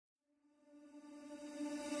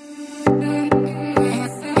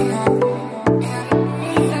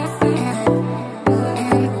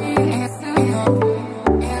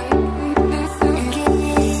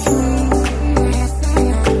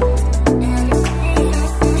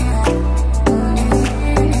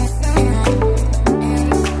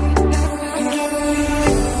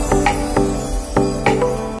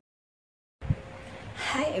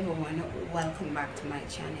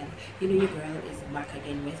You know, your girl is back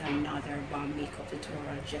again with another bomb makeup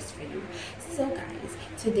tutorial just for you. So guys,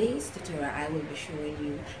 today's tutorial I will be showing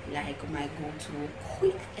you like my go-to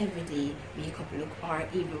quick everyday makeup look, or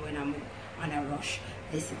even when I'm on a rush,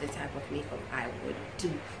 this is the type of makeup I would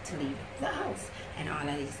do to leave the house and all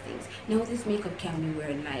of these things. Now this makeup can be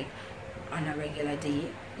wearing like on a regular day,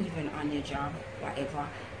 even on your job, whatever.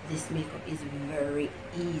 This makeup is very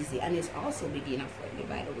easy, and it's also beginner friendly,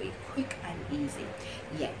 by the way, quick and easy.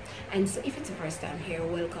 Yeah, and so if it's the first time here,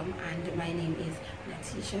 welcome, and my name is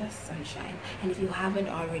Natisha Sunshine, and if you haven't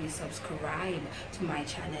already subscribed to my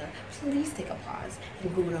channel, please take a pause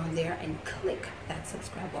and go down there and click that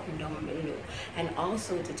subscribe button down below, and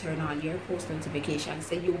also to turn on your post notifications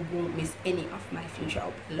so you won't miss any of my future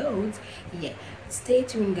uploads. Yeah, stay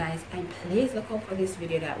tuned guys, and please look out for this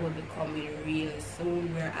video that will be coming real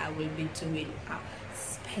soon, where I will be doing a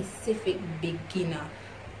specific beginner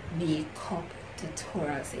makeup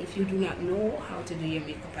tutorial. So if you do not know how to do your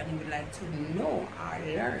makeup and you would like to know or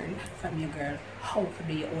learn from your girl how to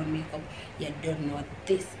do your own makeup, you don't know,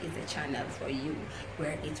 this is a channel for you,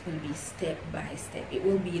 where it will be step by step. It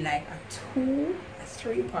will be like a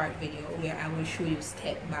three-part video where I will show you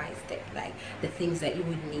step by step, like the things that you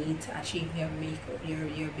would need to achieve your makeup,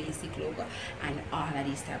 your basic look, and all of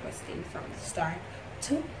these type of things from start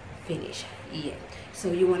to finish. Yeah,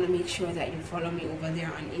 so you want to make sure that you follow me over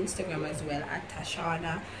there on Instagram as well at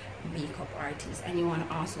Tashana Makeup Artist, and you want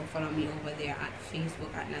to also follow me over there at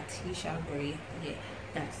Facebook at Natisha Gray. Yeah,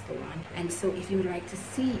 that's the one. And so if you would like to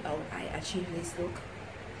see how I achieve this look,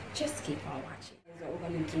 just keep on watching. What we're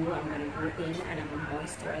going to do, I'm going to go in and I'm going to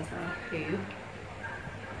moisturize my hair,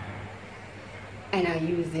 and I'm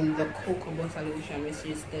using the cocoa butter lotion, which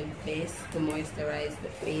is the best to moisturize the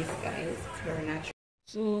face, guys. It's very natural.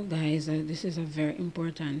 So guys, this is a very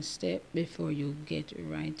important step before you get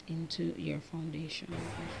right into your foundation.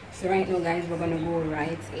 So right now guys, we're gonna go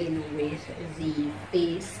right in with the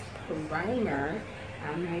face primer. I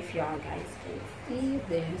don't know if y'all guys can see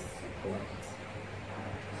this, but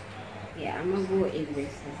yeah, I'm gonna go in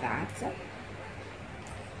with that,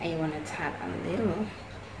 and you want to tap a little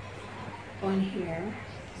on here.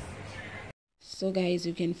 So guys,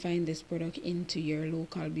 you can find this product into your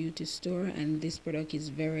local beauty store, and this product is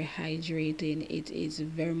very hydrating. It is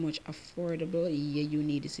very much affordable. Yeah, you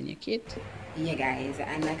need this in your kit. Yeah guys,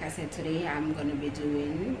 and like I said, today I'm gonna be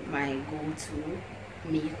doing my go-to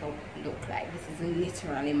makeup look. Like, this is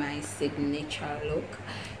literally my signature look.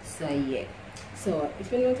 So yeah, so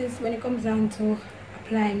if you notice, when it comes down to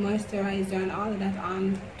applying moisturizer and all of that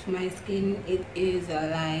on to my skin, it is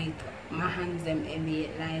like my hands them heavy,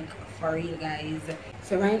 like for real guys.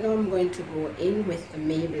 So right now I'm going to go in with the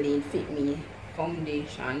Maybelline Fit Me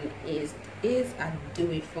foundation. Is a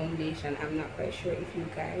dewy foundation. I'm not quite sure if you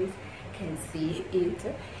guys can see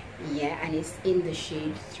it. Yeah, and it's in the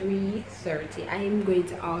shade 330. I am going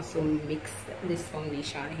to also mix this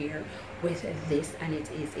foundation here with this, and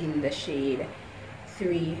it is in the shade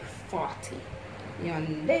 340.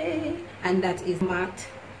 Yonde, and that is matte,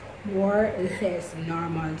 more or less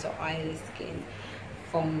normal to oily skin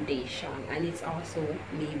foundation, and it's also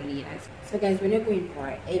Maybelline. So guys, when you're going for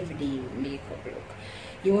an everyday makeup look,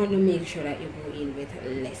 you want to make sure that you go in with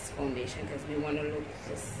less foundation, because we want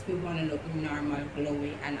to look normal,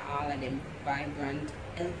 glowy, and all of them vibrant,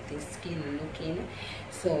 healthy skin looking.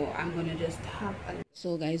 So I'm gonna just tap a.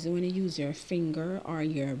 So guys, you want to use your finger or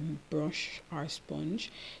your brush or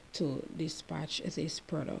sponge to dispatch this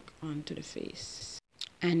product onto the face.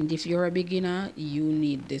 And if you're a beginner, you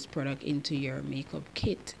need this product into your makeup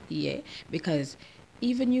kit. Yeah, because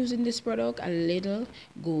even using this product a little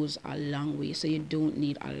goes a long way, so you don't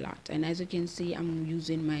need a lot. And as you can see, I'm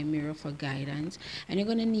using my mirror for guidance, and you're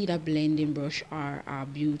gonna need a blending brush or a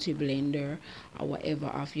beauty blender or whatever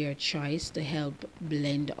of your choice to help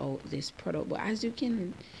blend out this product. But as you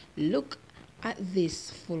can look at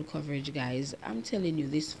this full coverage, guys, I'm telling you,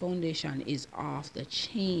 this foundation is off the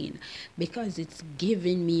chain, because it's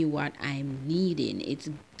giving me what I'm needing. It's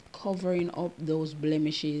covering up those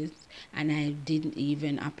blemishes, and I didn't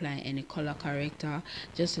even apply any color corrector.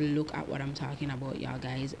 Just look at what I'm talking about, y'all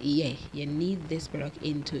guys. Yeah, you need this product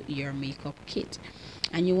into your makeup kit,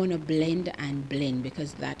 and you want to blend and blend,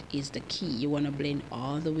 because that is the key. You want to blend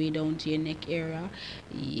all the way down to your neck area.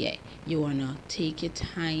 Yeah, you want to take your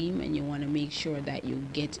time, and you want to make sure that you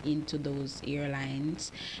get into those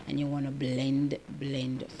airlines, and you want to blend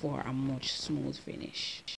for a much smooth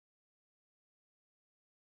finish.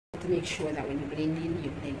 To make sure that when you blend in,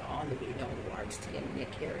 you blend all the way downwards to your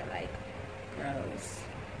neck area. Like, girls,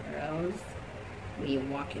 we're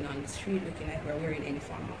walking on the street looking like we're wearing any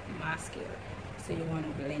form of mascara. So you want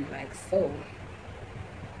to blend like so.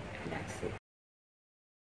 That's it.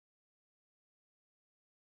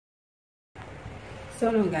 So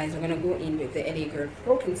now guys, we're gonna go in with the LA Girl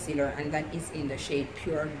Pro Concealer, and that is in the shade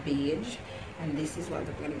Pure Beige, and this is what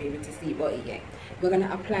we're gonna be able to see. But yeah, we're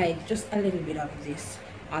gonna apply just a little bit of this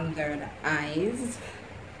under the eyes.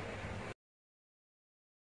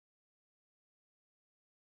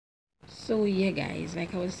 So yeah guys,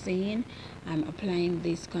 like I was saying, I'm applying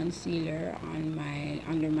this concealer on my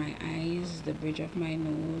under my eyes, the bridge of my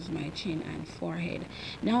nose, my chin and forehead.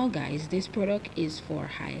 Now guys, this product is for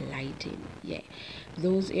highlighting. Yeah,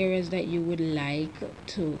 those areas that you would like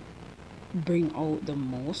to bring out the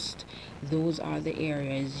most, those are the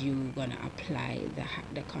areas you're gonna apply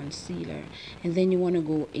the concealer. And then you want to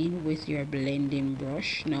go in with your blending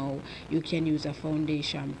brush. Now you can use a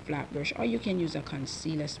foundation flat brush, or you can use a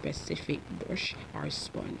concealer specific brush or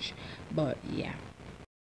sponge, but yeah.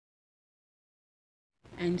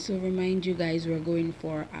 And so remind you guys, we're going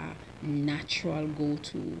for a natural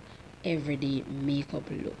go-to everyday makeup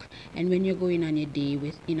look. And when you're going on your day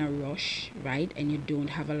within a rush, right, and you don't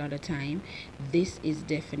have a lot of time, this is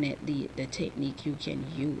definitely the technique you can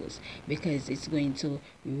use, because it's going to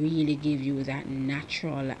really give you that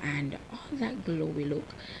natural and all that glowy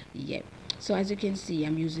look. Yep. So as you can see,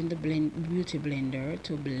 I'm using the beauty blender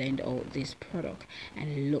to blend out this product.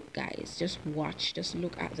 And look guys, just watch, just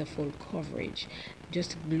look at the full coverage,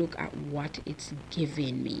 just look at what it's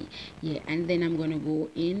giving me. Yeah, and then I'm gonna go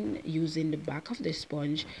in using the back of the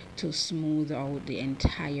sponge to smooth out the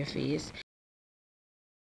entire face.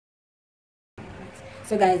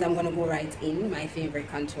 So guys, I'm gonna go right in my favorite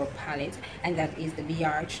contour palette, and that is the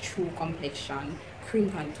beige True Complexion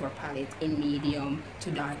Cream Contour Palette in medium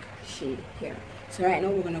to dark shade here. So right now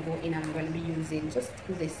we're gonna go in, and I'm gonna be using just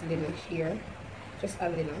this little here, just a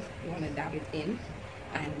little. You wanna dab it in,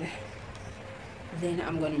 and then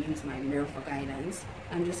I'm gonna use my mirror for guidance.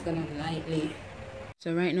 I'm just gonna lightly.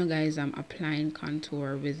 So right now guys, I'm applying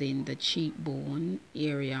contour within the cheekbone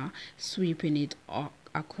area, sweeping it up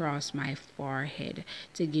across my forehead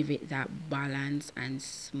to give it that balance and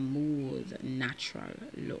smooth natural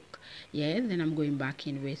look. Yeah, then I'm going back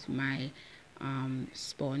in with my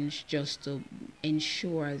sponge just to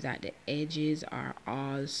ensure that the edges are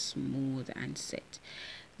all smooth and set.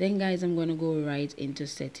 Then guys, I'm going to go right into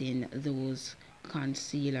setting those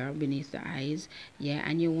concealer beneath the eyes. Yeah,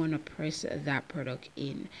 and you want to press that product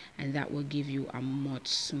in, and that will give you a much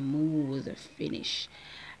smooth finish.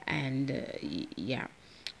 And yeah,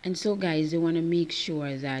 and so guys, you want to make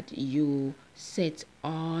sure that you set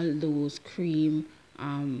all those cream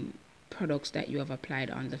products that you have applied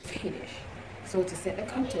on the finish. So to set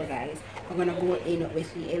the contour guys, I'm gonna go in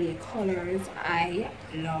with the LA Colors I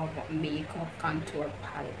Love Makeup Contour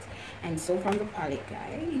Palette. And so from the palette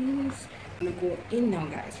guys, I'm gonna go in now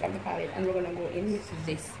guys from the palette, and we're gonna go in with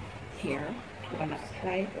this here. We're gonna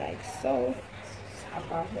apply it like so,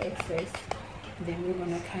 tap off the excess. Then we're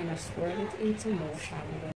gonna kind of swirl it into motion.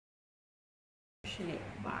 We're gonna push it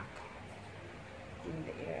back in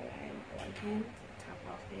the airline. Again, tap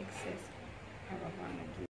off the excess.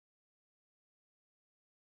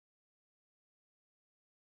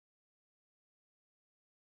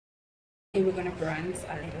 Okay, we're gonna bronze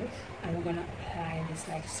a little, and we're gonna apply this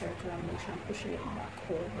like circular motion, pushing it back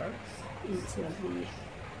over into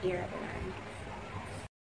the airline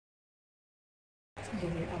to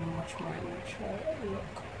give it a much more natural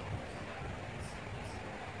look.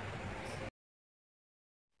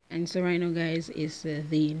 And so right now guys is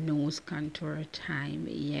the nose contour time.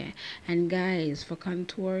 Yeah, and guys, for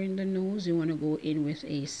contouring the nose, you want to go in with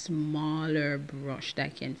a smaller brush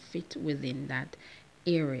that can fit within that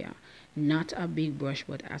area, not a big brush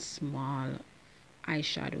but a small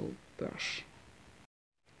eyeshadow brush.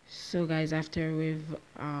 So guys, after we've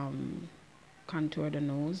contour the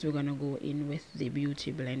nose, we're gonna go in with the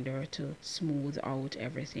beauty blender to smooth out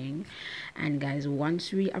everything. And guys,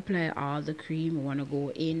 once we apply all the cream, we want to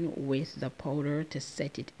go in with the powder to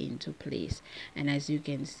set it into place. And as you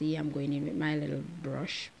can see, I'm going in with my little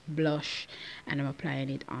blush, and I'm applying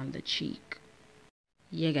it on the cheek.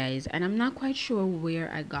 Yeah guys, and I'm not quite sure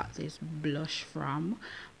where I got this blush from,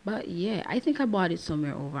 but yeah, I think I bought it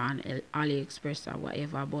somewhere over on AliExpress or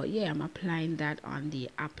whatever. But yeah, I'm applying that on the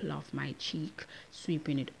apple of my cheek,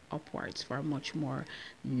 sweeping it upwards for a much more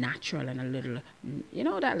natural and a little, you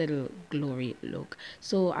know, that little glowy look.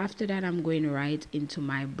 So after that, I'm going right into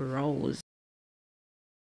my brows.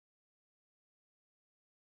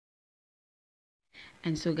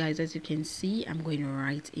 And so guys, as you can see, I'm going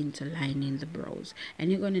right into lining the brows, and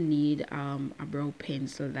you're going to need a brow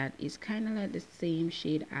pencil that is kind of like the same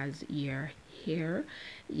shade as your hair,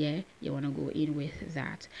 yeah, you want to go in with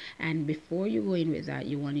that. And before you go in with that,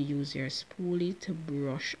 you want to use your spoolie to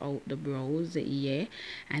brush out the brows, yeah,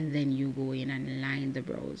 and then you go in and line the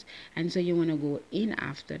brows. And so you want to go in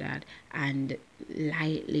after that and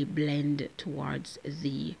lightly blend towards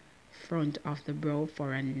the front of the brow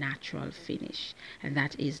for a natural finish, and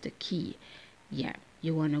that is the key. Yeah,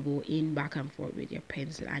 you want to go in back and forth with your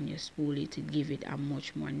pencil and your spoolie to give it a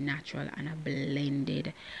much more natural and a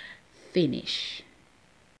blended finish.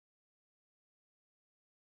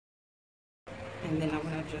 And then I'm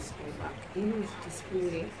gonna just go back in with the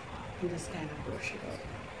spoolie and just kind of brush it up.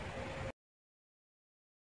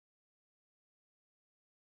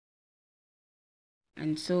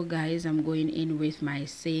 And so guys, I'm going in with my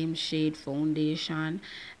same shade foundation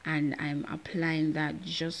and I'm applying that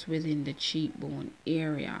just within the cheekbone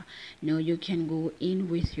area. Now you can go in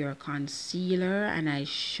with your concealer, and I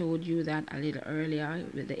showed you that a little earlier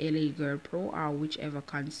with the LA Girl Pro or whichever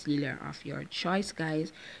concealer of your choice,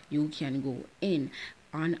 guys. You can go in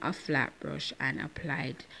on a flat brush and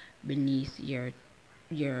apply it beneath your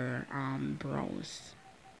brows.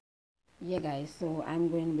 Yeah guys, so I'm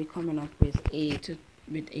going to be coming up with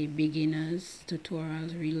a beginner's tutorial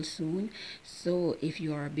real soon. So if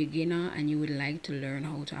you are a beginner and you would like to learn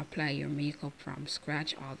how to apply your makeup from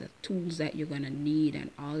scratch, all the tools that you're gonna need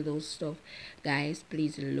and all those stuff, guys,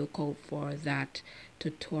 please look out for that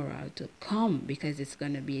tutorial to come, because it's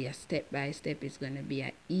gonna be a step-by-step. It's gonna be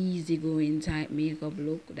an easy-going type makeup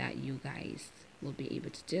look that you guys will be able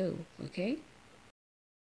to do. Okay.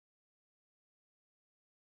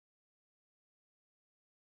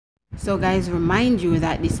 So guys, remind you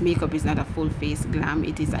that this makeup is not a full face glam.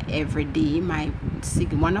 It is a everyday,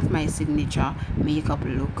 one of my signature makeup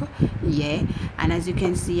look, yeah. And as you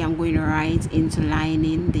can see, I'm going right into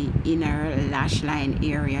lining the inner lash line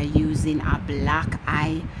area using a black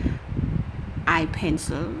eye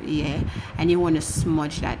pencil, yeah. And you want to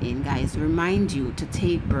smudge that in, guys. Remind you to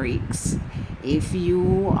take breaks if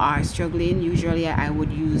you are struggling. Usually I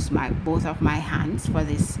would use both of my hands for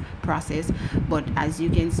this process, but as you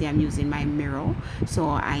can see, I'm using my mirror, so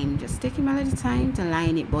I'm just taking my little time to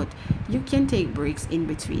line it. But you can take breaks in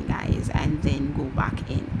between, guys, and then go back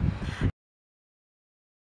in.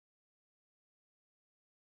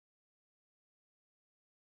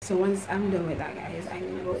 So once I'm done with that, guys,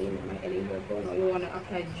 I'm gonna go in with my elbow bone. You want to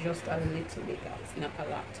apply just a little bit, guys, not a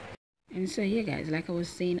lot. And so yeah guys, like I was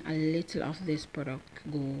saying, a little of this product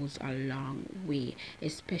goes a long way,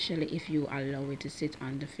 especially if you allow it to sit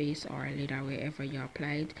on the face or a lid or wherever you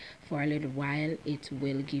apply it for a little while. It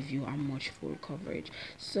will give you a much full coverage.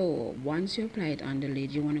 So once you apply it on the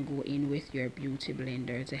lid, you want to go in with your beauty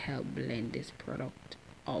blender to help blend this product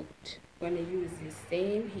out. We're going to use the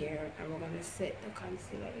same here, and we're going to set the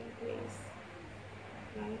concealer in place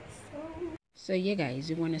like so. So yeah guys,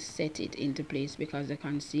 you want to set it into place because the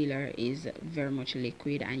concealer is very much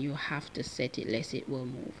liquid and you have to set it lest it will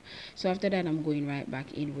move. So after that, I'm going right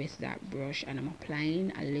back in with that brush and I'm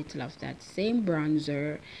applying a little of that same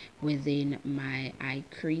bronzer within my eye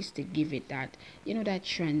crease to give it that, you know, that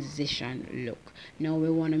transition look. Now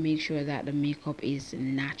we want to make sure that the makeup is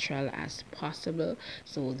natural as possible,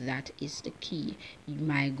 so that is the key.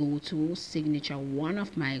 My go-to signature, one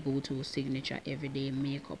of my go-to signature everyday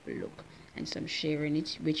makeup look, and so I'm sharing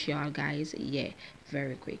it with y'all guys, yeah,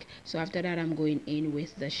 very quick. So after that, I'm going in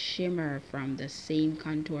with the shimmer from the same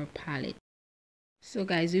contour palette. So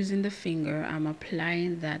guys, using the finger, I'm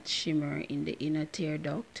applying that shimmer in the inner tear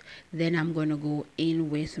duct. Then I'm going to go in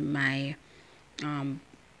with my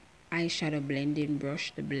eyeshadow blending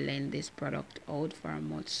brush to blend this product out for a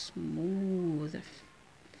much smoother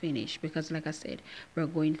finish, because like I said, we're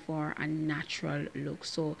going for a natural look.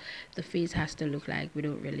 So the face has to look like we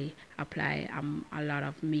don't really apply a lot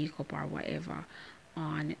of makeup or whatever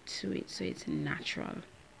on to it, so it's natural.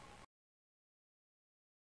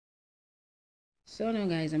 So now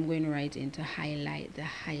guys, I'm going right in to highlight the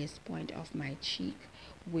highest point of my cheek,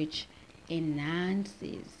 which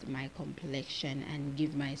enhances my complexion and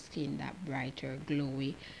give my skin that brighter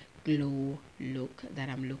glowy glow look that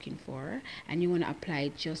I'm looking for. And you want to apply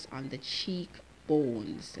it just on the cheek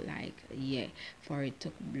bones, like, yeah, for it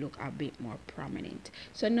to look a bit more prominent.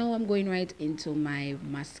 So now I'm going right into my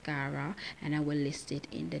mascara, and I will list it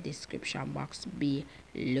in the description box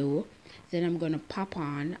below. Then I'm gonna pop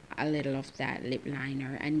on a little of that lip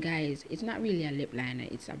liner, and guys, it's not really a lip liner,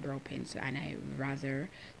 it's a brow pencil, and I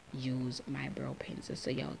rather use my brow pencil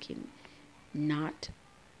so y'all can not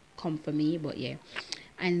come for me, but yeah.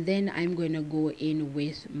 And then I'm going to go in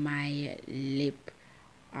with my lip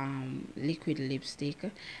liquid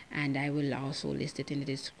lipstick, and I will also list it in the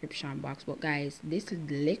description box. But guys, this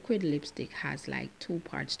liquid lipstick has like two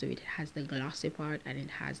parts to it. It has the glossy part and it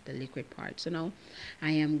has the liquid part. So now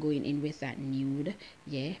I am going in with that nude,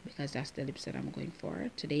 yeah, because that's the lips that I'm going for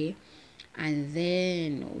today. And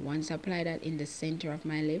then once I apply that in the center of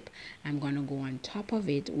my lip, I'm gonna go on top of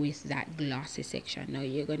it with that glossy section. Now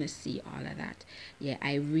you're gonna see all of that. Yeah,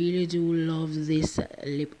 I really do love this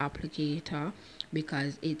lip applicator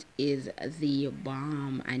because it is the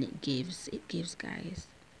bomb, and it gives guys.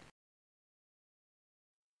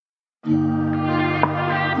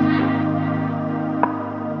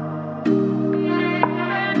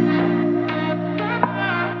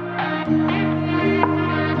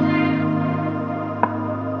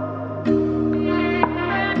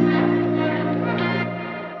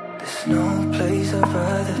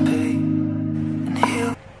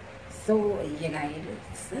 So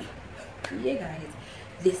yeah guys,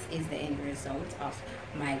 this is the end result of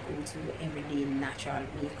my go-to everyday natural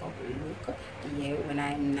makeup look. Yeah, when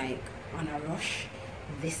I'm like on a rush,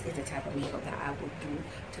 this is the type of makeup that I would do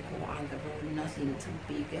to go on the road. Nothing too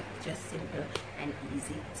big, just simple and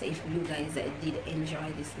easy. So if you guys did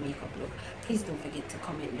enjoy this makeup look, please don't forget to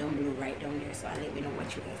comment down below, right down there, so let me know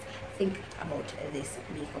what you guys think about this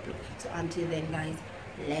makeup look. So until then guys,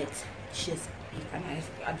 let's just make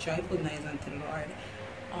a joyful noise unto the Lord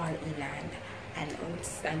all in land and out.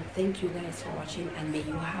 And thank you guys for watching, and may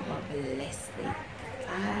you have a blessed day.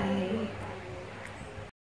 Bye.